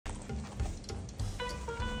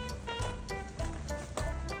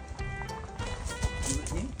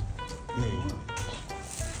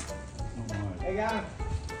There you go.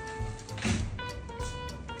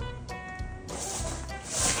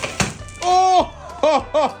 Oh!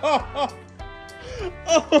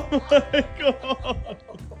 Oh my god!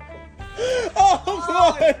 Oh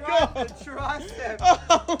my god! The tricep.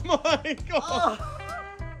 Oh my god!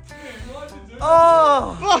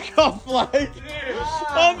 Oh! Fuck off, Blake!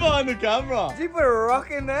 I'm behind the camera. Did you put a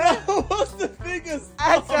rock in there? What's the biggest?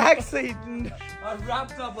 That's actually. I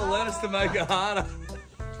wrapped up a lettuce to make it harder.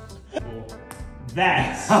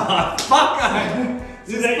 That's Fuck!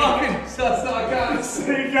 This fucking stuff I can't see.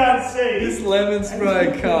 you can't see. This lemon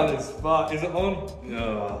spray cunt is fuck. Is it on?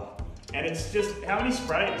 No. And it's just, how many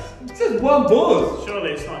sprays? It's just one buzz.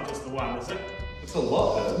 Surely it's not just the one, is it? It's a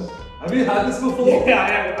lot, man. Have you had this before? Yeah,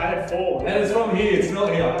 I had 4. And it's from here, it's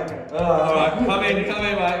not here. Okay. Alright, come in,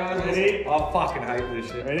 mate. Ready? I fucking hate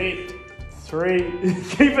this shit. Ready? 3.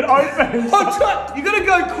 Keep it open. I'm trying. You gotta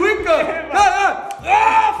go quicker. No.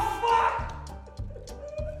 Ah, fuck!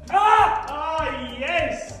 Ah! Oh,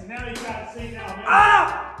 yes! Now you can't see now.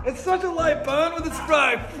 Ah! It's such a late burn with the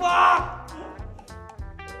spray. Fuck!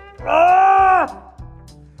 Ah!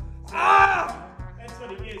 Ah! That's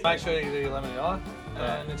what it is. Make sure you do your lemon in the eye,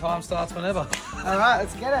 and the time starts whenever. Alright,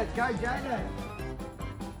 let's get it. Go, Jano.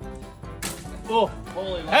 Oh,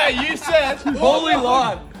 holy line. Hey, you said holy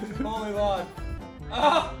line. Holy line.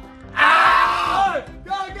 Ah! Ah!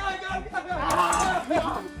 Go!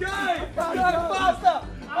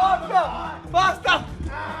 Faster!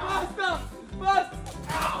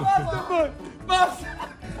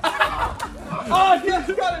 Oh,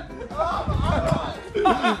 yes, got it!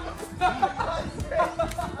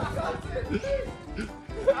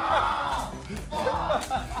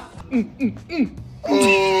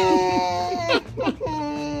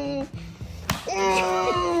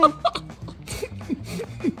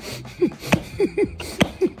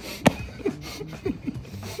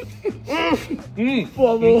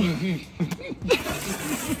 Bubble.